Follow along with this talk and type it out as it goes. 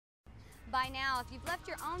By now, if you've left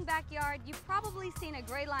your own backyard, you've probably seen a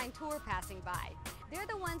Gray Line tour passing by. They're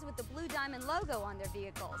the ones with the Blue Diamond logo on their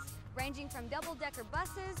vehicles, ranging from double-decker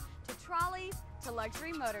buses to trolleys to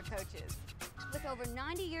luxury motor coaches. With over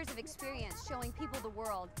 90 years of experience showing people the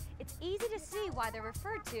world, it's easy to see why they're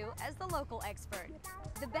referred to as the local expert.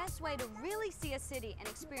 The best way to really see a city and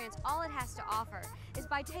experience all it has to offer is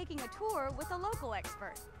by taking a tour with a local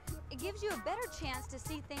expert. It gives you a better chance to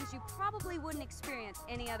see things you probably wouldn't experience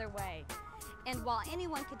any other way. And while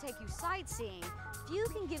anyone can take you sightseeing, few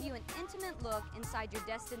can give you an intimate look inside your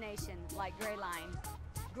destination like Gray Line.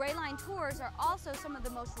 Gray Line tours are also some of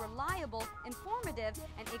the most reliable, informative,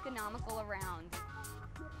 and economical around.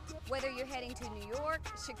 Whether you're heading to New York,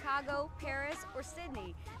 Chicago, Paris, or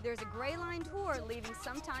Sydney, there's a Gray Line tour leaving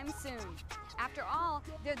sometime soon. After all,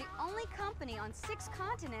 they're the only company on 6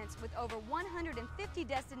 continents with over 150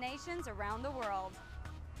 destinations around the world.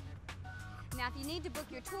 Now, if you need to book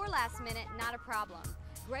your tour last minute, not a problem.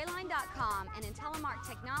 Grayline.com and Intelemark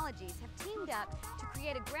Technologies have teamed up to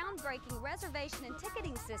create a groundbreaking reservation and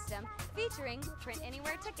ticketing system featuring Print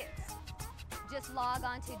Anywhere tickets. Just log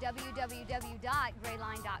on to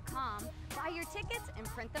www.grayline.com, buy your tickets, and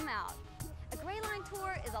print them out. A Gray Line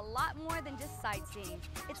tour is a lot more than just sightseeing.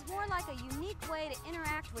 It's more like a unique way to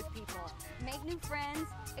interact with people, make new friends,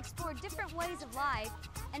 explore different ways of life,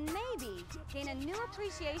 and maybe gain a new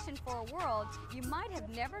appreciation for a world you might have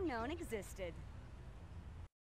never known existed.